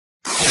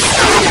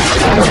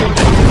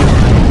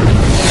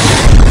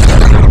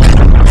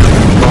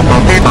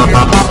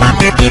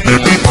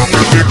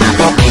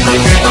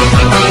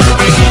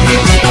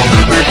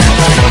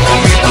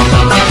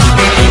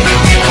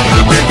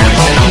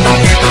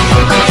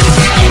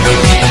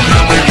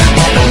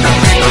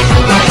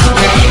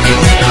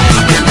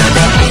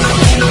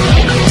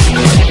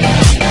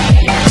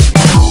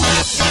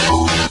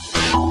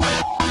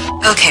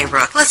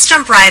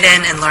right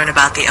in and learn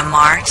about the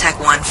Amarr Tech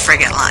 1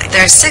 frigate line.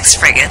 There are 6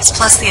 frigates,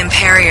 plus the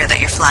Imperator that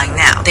you're flying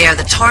now. They are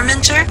the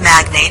Tormentor,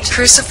 Magnate,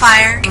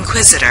 Crucifier,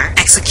 Inquisitor,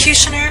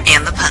 Executioner,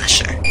 and the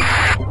Punisher.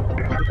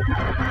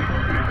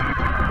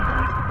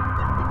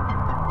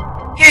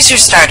 Here's your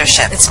starter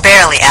ship. It's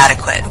barely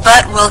adequate,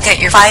 but will get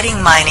your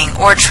fighting, mining,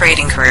 or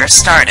trading career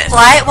started.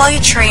 Fly it while you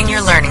train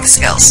your learning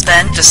skills,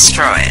 then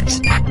destroy it.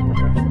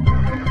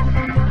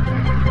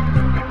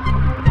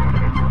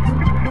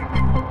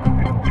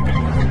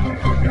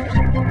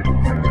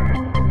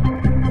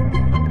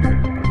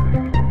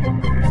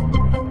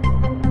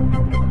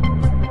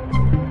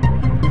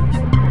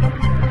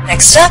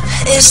 Next up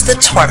is the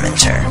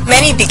Tormentor.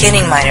 Many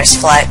beginning miners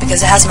fly it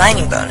because it has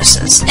mining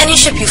bonuses. Any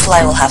ship you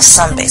fly will have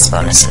some base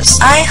bonuses.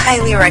 I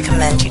highly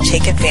recommend you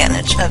take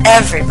advantage of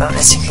every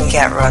bonus you can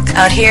get, Rook.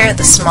 Out here,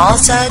 the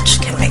smallest edge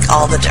can make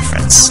all the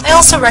difference. I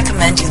also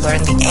recommend you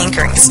learn the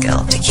anchoring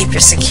skill to keep your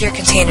secure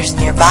containers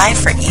nearby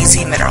for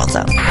easy mineral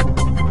dump.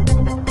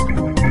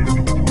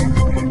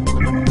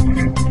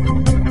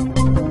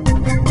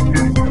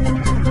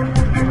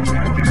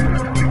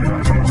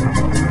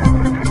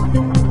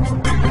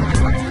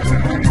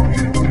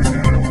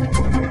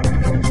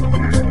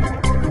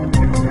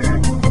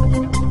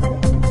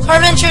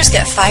 Tormentors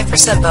get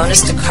 5%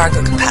 bonus to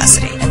cargo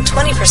capacity and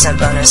 20%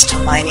 bonus to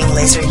mining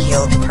laser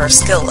yield per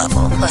skill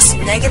level, plus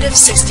negative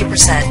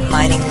 60%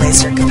 mining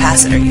laser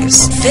capacitor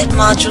use. Fit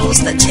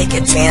modules that take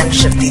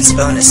advantage of these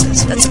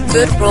bonuses. That's a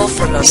good rule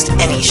for most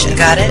any ship.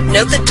 Got it?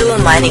 Note the dual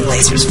mining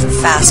lasers for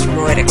fast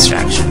roid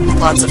extraction,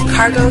 lots of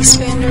cargo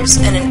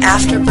expanders, and an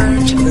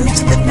afterburner to move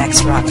to the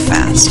next rock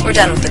fast. We're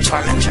done with the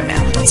Tormentor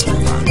now. Let's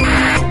move on.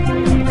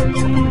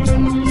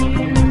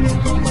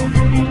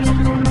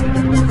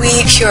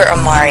 We pure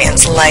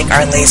Amarrians like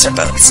our laser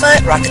boats,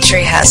 but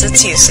rocketry has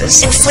its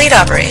uses. In fleet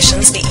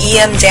operations, the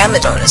EM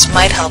damage bonus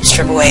might help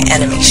strip away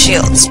enemy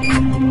shields.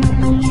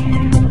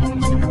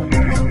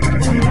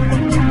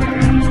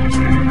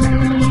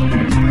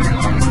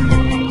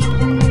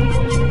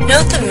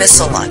 Note the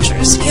missile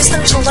launchers. Use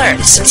them to learn,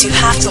 since you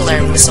have to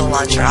learn missile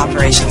launcher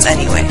operations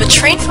anyway. But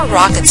train for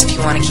rockets if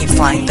you want to keep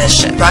flying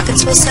this ship.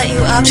 Rockets will set you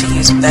up to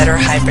use better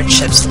hybrid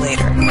ships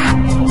later.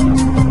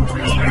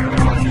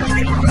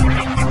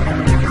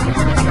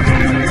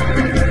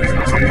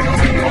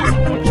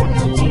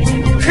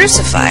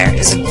 Crucifier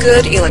is a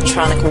good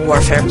electronic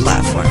warfare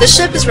platform. The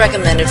ship is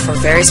recommended for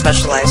very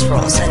specialized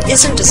roles and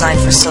isn't designed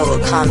for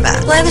solo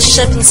combat. Fly the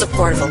ship in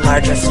support of a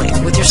larger fleet,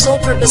 with your sole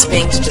purpose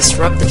being to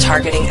disrupt the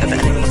targeting of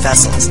enemy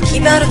vessels.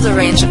 Keep out of the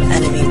range of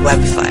enemy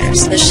web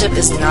fires. The ship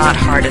is not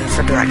hardened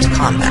for direct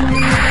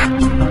combat.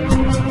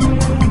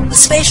 The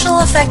spatial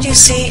effect you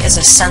see is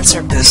a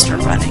sensor booster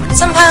running.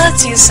 Some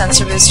pilots use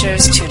sensor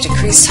boosters to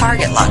decrease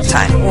target lock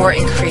time or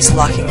increase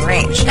locking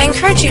range. I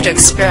encourage you to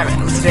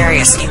experiment with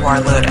various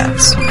EWAR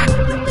loadouts.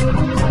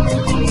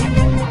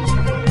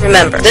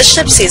 Remember, this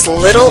ship sees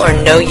little or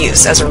no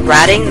use as a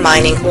ratting,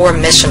 mining, or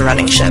mission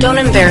running ship. Don't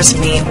embarrass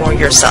me or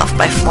yourself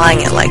by flying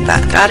it like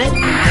that, got it?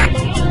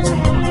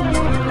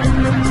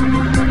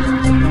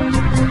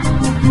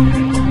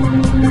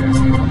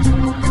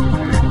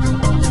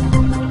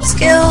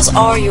 Skills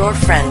are your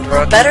friend,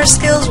 Rook. Better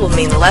skills will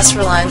mean less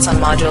reliance on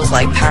modules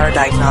like power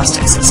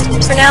diagnostic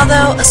systems. For now,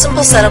 though, a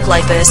simple setup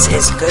like this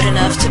is good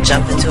enough to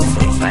jump into a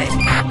fleet fight.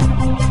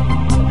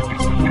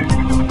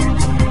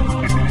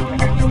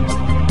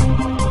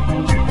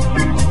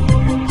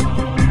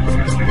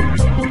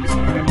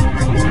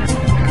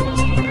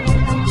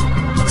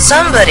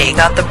 Somebody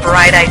got the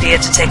bright idea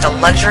to take a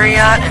luxury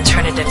yacht and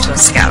turn it into a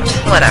scout.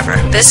 Whatever.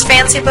 This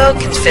fancy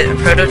boat can fit a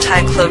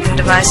prototype cloaking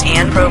device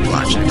and probe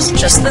launchers.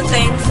 Just the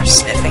thing for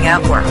sniffing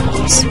out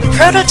wormholes. The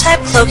prototype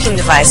cloaking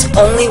device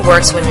only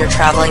works when you're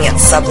traveling at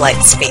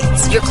sublight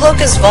speeds. Your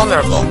cloak is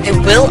vulnerable. It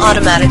will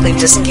automatically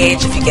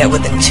disengage if you get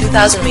within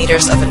 2,000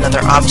 meters of another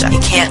object.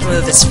 You can't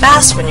move as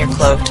fast when you're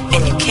cloaked,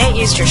 and you can't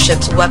use your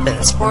ship's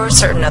weapons or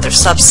certain other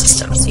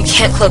subsystems. You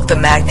can't cloak the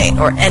Magnate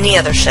or any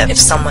other ship if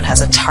someone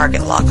has a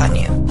target lock on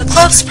you. The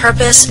cloak's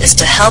purpose is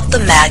to help the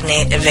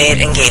Magnate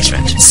evade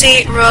engagement.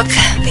 See, Rook,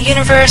 the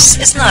universe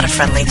is not a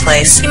friendly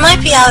place. You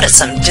might be out at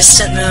some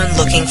distant moon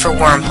looking for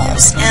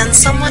wormholes, and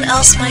someone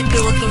else might be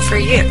looking for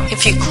you.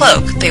 If you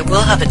cloak, they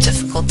will have a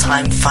difficult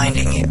time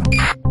finding you.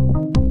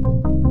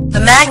 The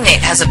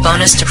Magnate has a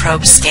bonus to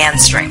probe scan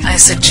strength. I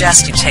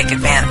suggest you take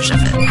advantage of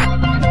it.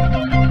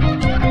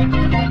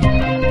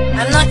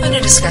 I'm not going to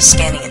discuss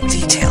scanning in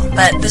detail,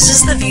 but this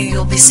is the view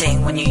you'll be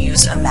seeing when you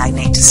use a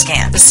Magnate to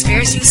scan. The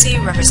spheres you see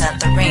represent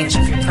the range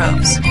of your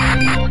probes.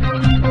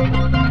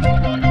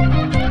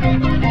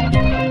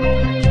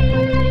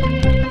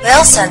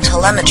 They'll send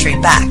telemetry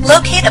back.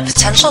 Locate a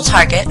potential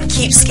target and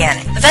keep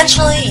scanning.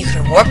 Eventually, you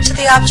can warp to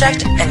the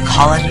object and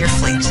call in your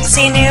fleet.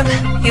 See, noob?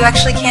 You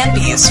actually can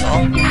be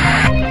useful.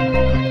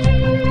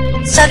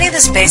 Study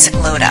this basic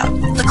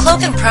loadout. The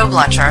cloak and probe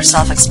launcher are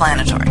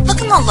self-explanatory.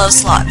 Look in the low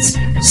slots.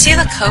 See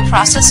the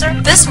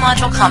coprocessor? This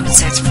module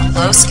compensates for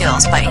low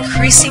skills by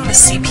increasing the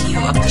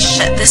CPU of the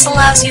ship. This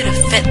allows you to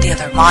fit the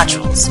other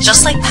modules.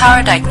 Just like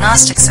power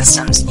diagnostic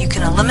systems, you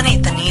can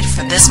eliminate the need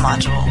for this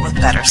module with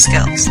better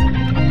skills.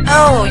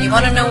 Oh, you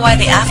want to know why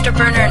the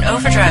afterburner and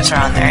overdrives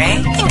are on there,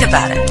 eh? Think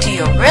about it. Do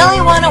you really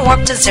want to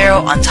warp to 0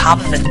 on top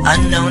of an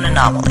unknown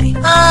anomaly?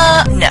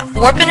 No.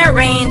 Warp in at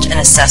range and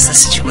assess the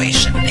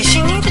situation. If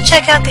you need to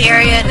check out the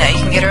area, now you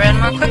can get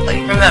around more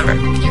quickly. Remember,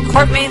 your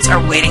corp mates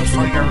are waiting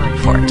for your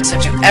report, so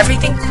do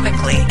everything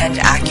quickly and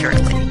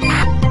accurately.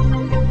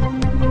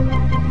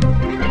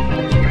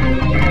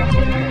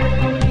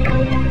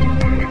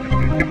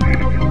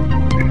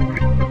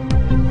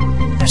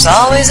 There's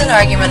always an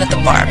argument at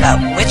the bar about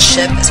which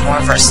ship is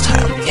more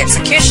versatile, the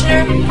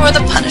Executioner or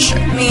the Punisher.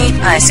 Me,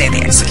 I say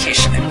the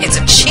Executioner. It's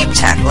a cheap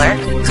tackler,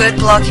 a good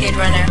blockade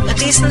runner, a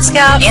decent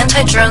scout,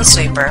 anti-drone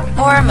sweeper,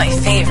 or my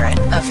favorite,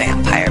 a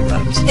vampire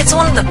boat. It's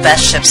one of the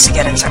best ships to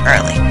get into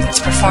early. Its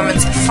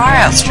performance far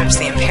outstrips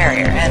the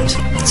Imperior, and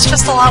it's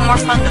just a lot more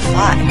fun to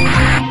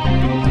fly.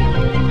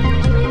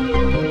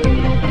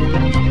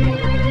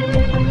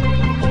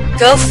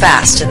 Go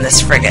fast in this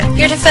frigate.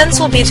 Your defense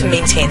will be to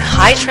maintain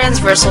high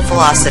transversal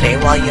velocity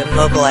while you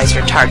immobilize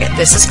your target.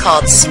 This is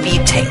called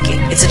speed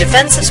tanking. It's a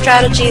defensive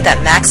strategy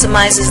that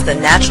maximizes the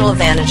natural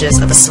advantages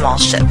of a small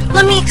ship.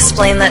 Let me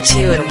explain that to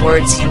you in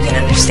words you can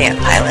understand,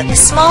 pilot. The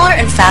smaller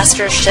and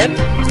faster a ship,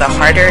 the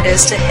harder it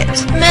is to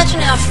hit. Imagine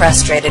how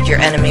frustrated your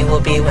enemy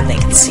will be when they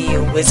can see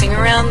you whizzing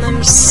around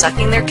them,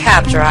 sucking their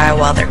cap dry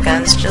while their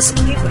guns just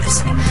keep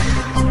missing.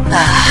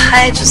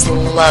 I just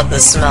love the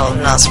smell of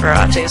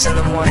Nosferatus in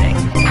the morning.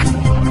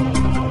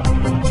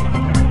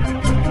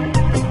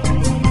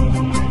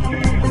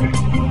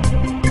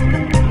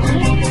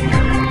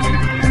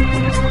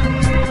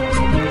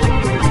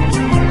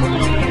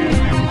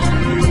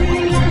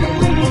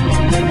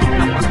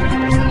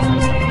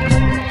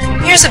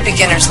 Here's a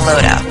beginner's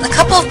loadout. A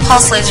couple of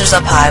pulse lasers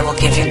up high will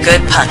give you good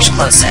punch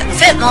close in.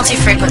 Fit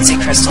multi-frequency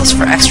crystals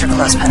for extra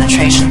close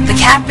penetration. The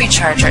cap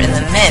recharger in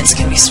the mids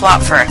can be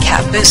swapped for a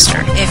cap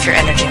booster if your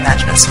energy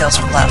management skills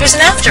are low. There's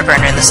an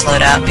afterburner in this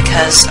loadout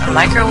because a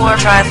micro warp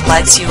drive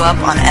lights you up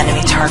on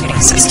enemy targeting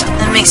system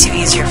and makes you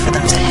easier for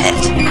them to hit.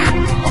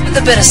 With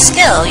a bit of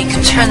skill, you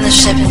can turn the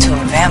ship into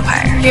a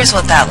vampire. Here's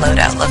what that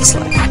loadout looks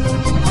like.